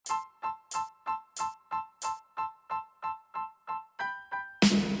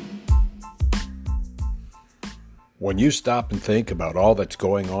When you stop and think about all that's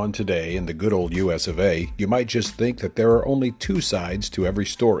going on today in the good old US of A, you might just think that there are only two sides to every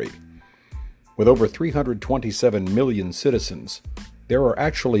story. With over 327 million citizens, there are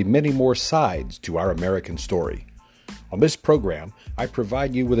actually many more sides to our American story. On this program, I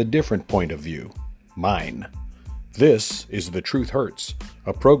provide you with a different point of view, mine. This is The Truth Hurts,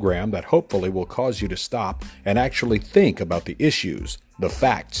 a program that hopefully will cause you to stop and actually think about the issues, the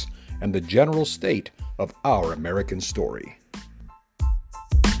facts, and the general state of our American story.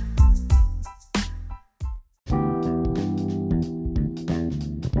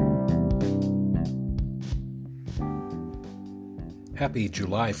 Happy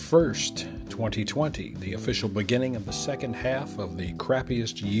July 1st, 2020, the official beginning of the second half of the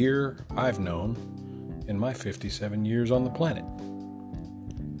crappiest year I've known in my 57 years on the planet.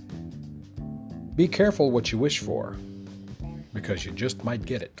 Be careful what you wish for, because you just might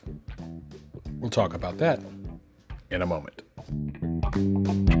get it. We'll talk about that in a moment.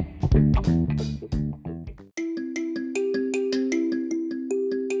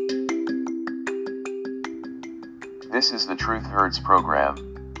 This is the Truth Hurts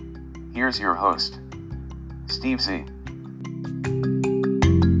program. Here's your host, Steve Z.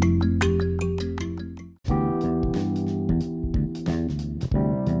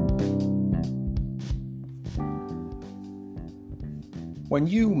 When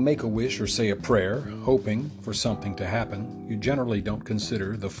you make a wish or say a prayer, hoping for something to happen, you generally don't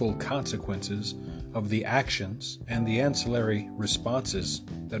consider the full consequences of the actions and the ancillary responses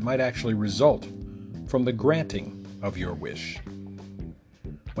that might actually result from the granting of your wish.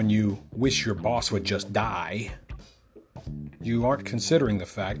 When you wish your boss would just die, you aren't considering the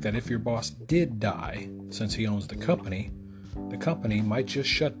fact that if your boss did die, since he owns the company might just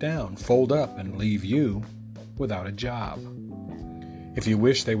shut down, fold up, and leave you without a job. If you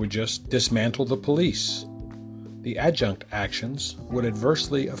wish they would just dismantle the police, the adjunct actions would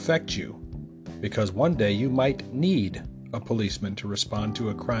adversely affect you, because one day you might need a policeman to respond to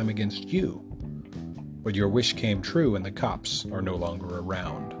a crime against you, but your wish came true and the cops are no longer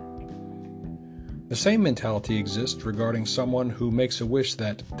around. The same mentality exists regarding someone who makes a wish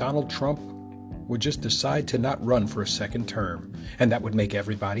that Donald Trump would just decide to not run for a second term, and that would make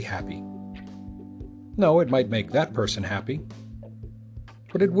everybody happy. No, it might make that person happy,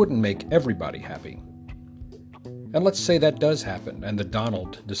 but it wouldn't make everybody happy. And let's say that does happen, and the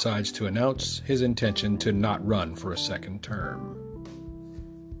Donald decides to announce his intention to not run for a second term.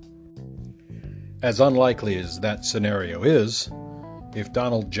 As unlikely as that scenario is, if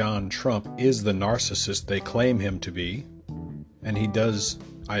Donald John Trump is the narcissist they claim him to be, and he does,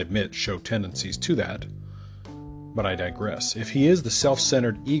 I admit, show tendencies to that, but I digress. If he is the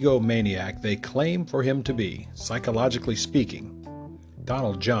self-centered egomaniac they claim for him to be, psychologically speaking,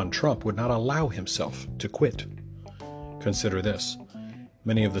 Donald John Trump would not allow himself to quit. Consider this.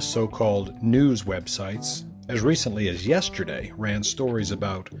 Many of the so-called news websites, as recently as yesterday, ran stories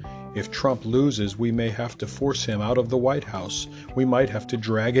about if Trump loses, we may have to force him out of the White House. We might have to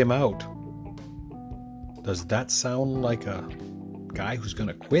drag him out. Does that sound like a guy who's going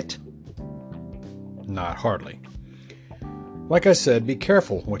to quit? Not hardly. Like I said, be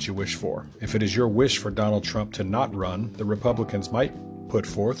careful what you wish for. If it is your wish for Donald Trump to not run, the Republicans might put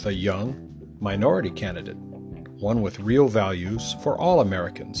forth a young minority candidate, one with real values for all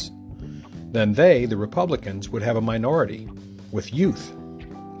Americans. Then they, the Republicans, would have a minority with youth,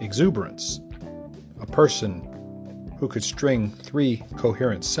 exuberance, a person who could string 3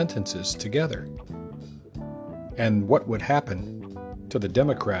 coherent sentences together. And what would happen to the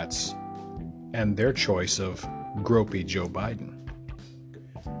Democrats and their choice of gropey Joe Biden?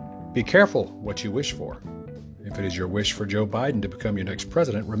 Be careful what you wish for. If it is your wish for Joe Biden to become your next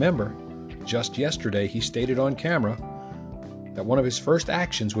president, remember, just yesterday he stated on camera that one of his first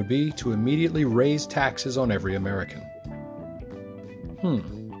actions would be to immediately raise taxes on every American.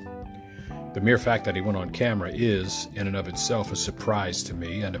 The mere fact that he went on camera is, in and of itself, a surprise to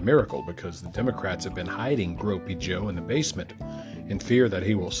me and a miracle, because the Democrats have been hiding Gropey Joe in the basement in fear that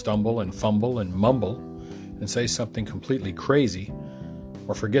he will stumble and fumble and mumble and say something completely crazy,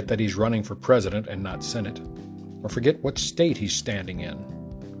 or forget that he's running for president and not Senate, or forget what state he's standing in.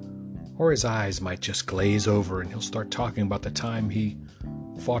 Or his eyes might just glaze over and he'll start talking about the time he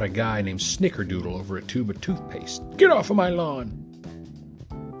fought a guy named Snickerdoodle over a tube of toothpaste. Get off of my lawn!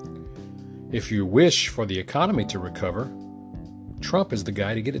 If you wish for the economy to recover, Trump is the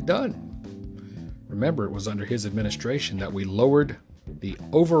guy to get it done. Remember, it was under his administration that we lowered the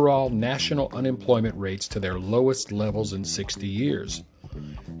overall national unemployment rates to their lowest levels in 60 years.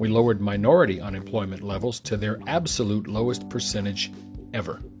 We lowered minority unemployment levels to their absolute lowest percentage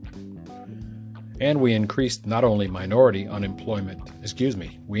ever. And we increased not only minority employment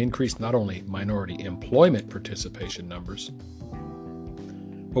participation numbers,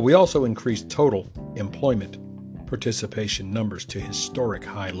 but we also increased total employment participation numbers to historic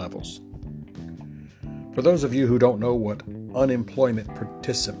high levels. For those of you who don't know what unemployment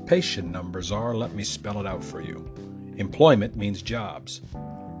participation numbers are, let me spell it out for you. Employment means jobs.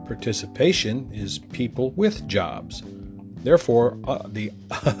 Participation is people with jobs. Therefore, the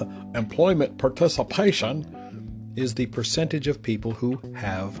employment participation is the percentage of people who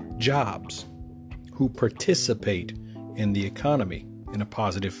have jobs, who participate in the economy in a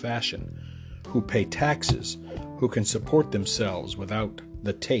positive fashion, who pay taxes, who can support themselves without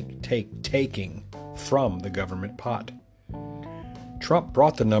the taking from the government pot. Trump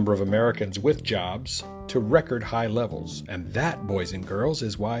brought the number of Americans with jobs to record high levels, and that, boys and girls,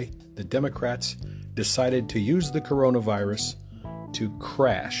 is why the Democrats decided to use the coronavirus to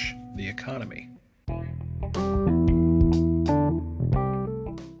crash the economy.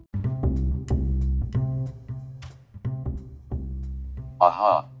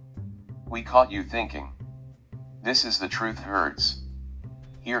 Aha! We caught you thinking. This is The Truth Hurts.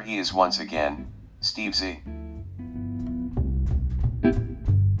 Here he is once again, Steve Z.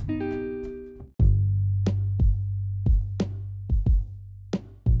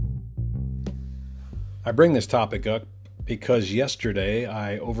 I bring this topic up because yesterday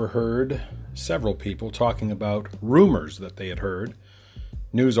I overheard several people talking about rumors that they had heard,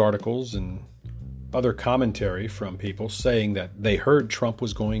 news articles and other commentary from people saying that they heard Trump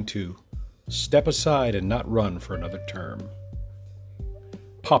was going to step aside and not run for another term.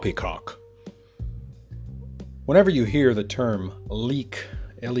 Poppycock. Whenever you hear the term leak,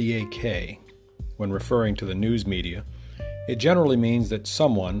 L-E-A-K, when referring to the news media, it generally means that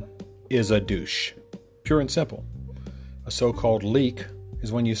someone is a douche. Pure and simple. A so-called leak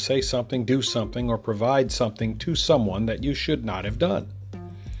is when you say something, do something, or provide something to someone that you should not have done.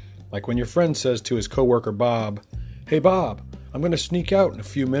 Like when your friend says to his coworker Bob, "Hey Bob, I'm going to sneak out in a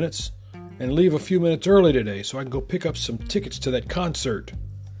few minutes and leave a few minutes early today so I can go pick up some tickets to that concert."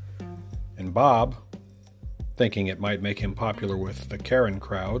 And Bob, thinking it might make him popular with the Karen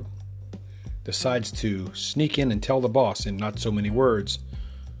crowd, decides to sneak in and tell the boss in not so many words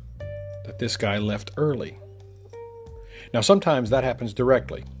that this guy left early. Now sometimes that happens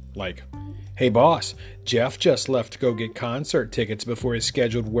directly, like, "Hey boss, Jeff just left to go get concert tickets before his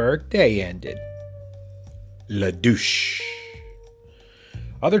scheduled work day ended." La douche.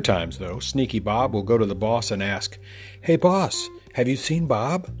 Other times, though, Sneaky Bob will go to the boss and ask, "Hey boss, have you seen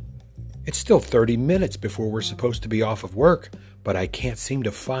Bob? It's still 30 minutes before we're supposed to be off of work, but I can't seem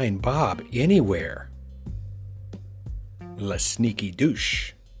to find Bob anywhere." La sneaky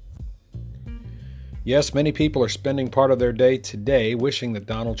douche. Yes, many people are spending part of their day today wishing that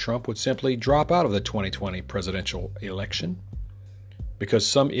Donald Trump would simply drop out of the 2020 presidential election, because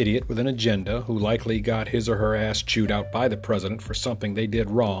some idiot with an agenda who likely got his or her ass chewed out by the president for something they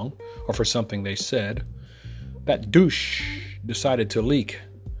did wrong or for something they said, that douche decided to leak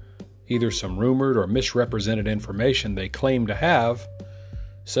either some rumored or misrepresented information they claim to have,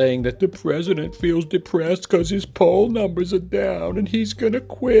 saying that the president feels depressed because his poll numbers are down and he's going to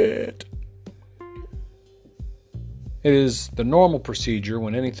quit. It is the normal procedure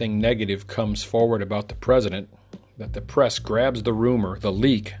when anything negative comes forward about the president that the press grabs the rumor, the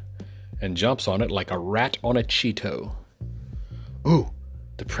leak, and jumps on it like a rat on a Cheeto. "Ooh,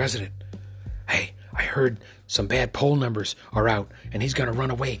 the president. Hey, I heard some bad poll numbers are out and he's going to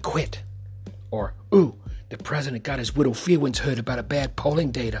run away, quit." Or, "Ooh, the president got his widow feelings hurt about a bad polling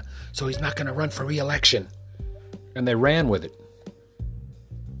data, so he's not going to run for re-election." And they ran with it.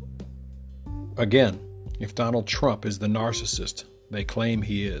 Again, if Donald Trump is the narcissist they claim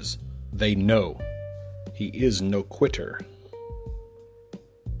he is, they know he is no quitter.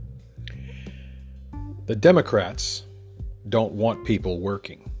 The Democrats don't want people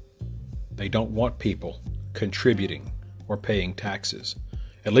working. They don't want people contributing or paying taxes,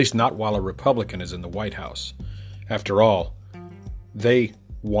 at least not while a Republican is in the White House. After all, they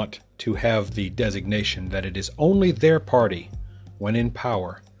want to have the designation that it is only their party, when in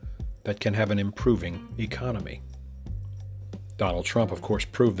power, that can have an improving economy. Donald Trump, of course,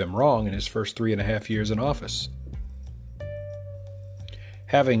 proved them wrong in his first 3.5 years in office.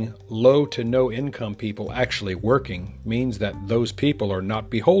 Having low to no income people actually working means that those people are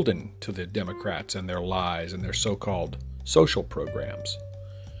not beholden to the Democrats and their lies and their so-called social programs.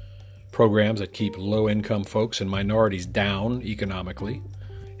 Programs that keep low-income folks and minorities down economically,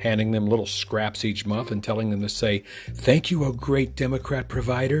 handing them little scraps each month and telling them to say, "Thank you, oh great Democrat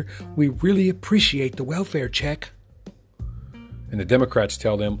provider. We really appreciate the welfare check." And the Democrats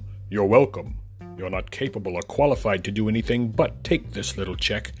tell them, "You're welcome. You're not capable or qualified to do anything but take this little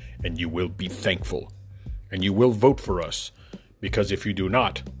check, and you will be thankful. And you will vote for us, because if you do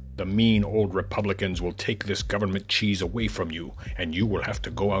not, the mean old Republicans will take this government cheese away from you, and you will have to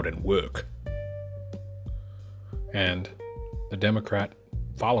go out and work. And the Democrat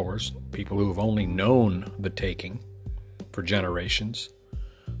followers, people who have only known the taking for generations,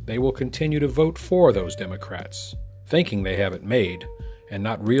 they will continue to vote for those Democrats, thinking they have it made, and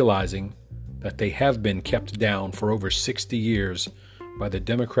not realizing that they have been kept down for over 60 years by the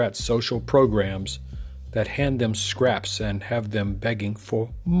Democrat social programs that hand them scraps and have them begging for,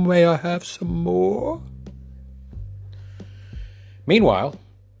 "May I have some more?" Meanwhile,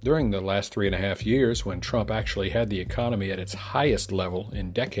 during the last 3.5 years, when Trump actually had the economy at its highest level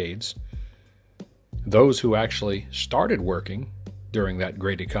in decades, those who actually started working during that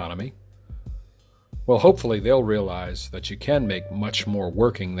great economy, well, hopefully they'll realize that you can make much more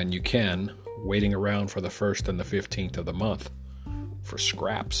working than you can waiting around for the 1st and the 15th of the month for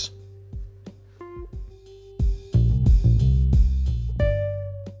scraps.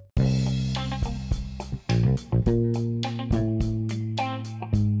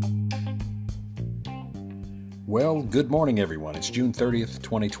 Well, good morning, everyone. It's June 30th,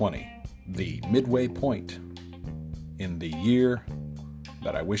 2020, the midway point in the year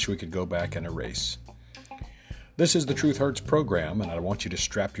that I wish we could go back and erase. This is the Truth Hurts program, and I want you to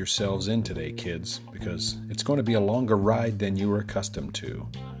strap yourselves in today, kids, because it's going to be a longer ride than you are accustomed to.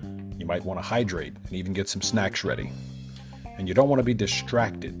 You might want to hydrate and even get some snacks ready. And you don't want to be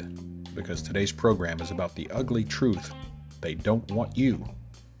distracted, because today's program is about the ugly truth they don't want you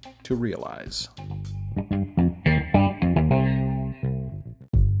to realize.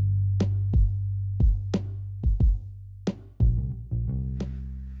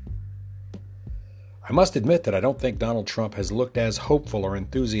 I must admit that I don't think Donald Trump has looked as hopeful or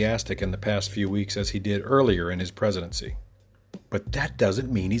enthusiastic in the past few weeks as he did earlier in his presidency. But that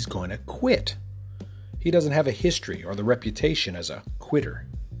doesn't mean he's going to quit. He doesn't have a history or the reputation as a quitter.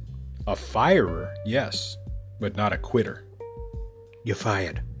 A firer, yes, but not a quitter. You're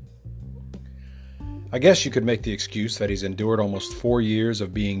fired. I guess you could make the excuse that he's endured almost 4 years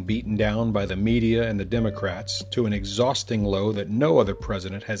of being beaten down by the media and the Democrats to an exhausting low that no other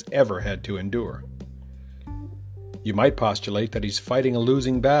president has ever had to endure. You might postulate that he's fighting a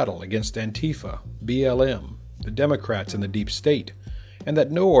losing battle against Antifa, BLM, the Democrats, and the deep state, and that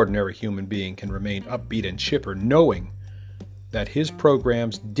no ordinary human being can remain upbeat and chipper knowing that his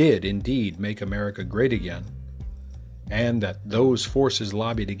programs did indeed make America great again, and that those forces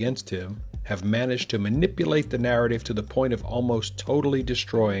lobbied against him have managed to manipulate the narrative to the point of almost totally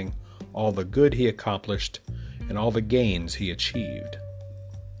destroying all the good he accomplished and all the gains he achieved.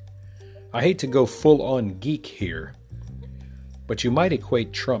 I hate to go full-on geek here, but you might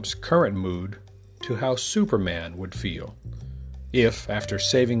equate Trump's current mood to how Superman would feel if, after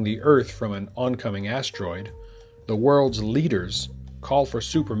saving the Earth from an oncoming asteroid, the world's leaders call for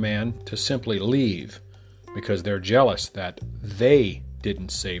Superman to simply leave because they're jealous that they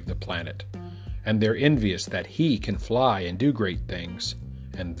didn't save the planet, and they're envious that he can fly and do great things,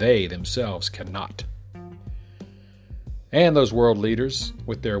 and they themselves cannot. And those world leaders,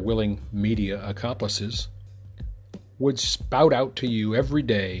 with their willing media accomplices, would spout out to you every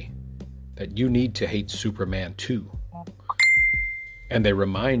day that you need to hate Superman too. And they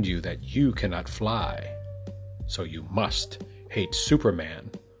remind you that you cannot fly, so you must hate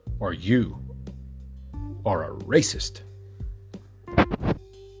Superman, or you are a racist.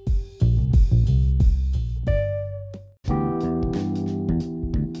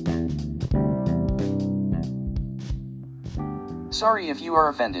 Sorry if you are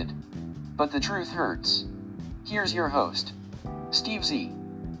offended, but the truth hurts. Here's your host, Steve Z.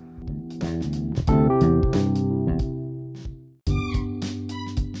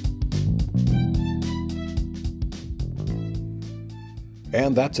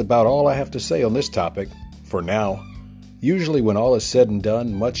 And that's about all I have to say on this topic, for now. Usually when all is said and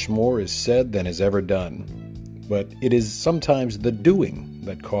done, much more is said than is ever done. But it is sometimes the doing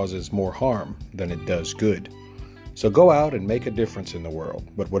that causes more harm than it does good. So go out and make a difference in the world.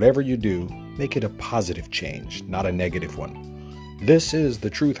 But whatever you do, make it a positive change, not a negative one. This is the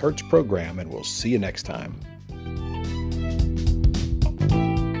Truth Hurts program, and we'll see you next time.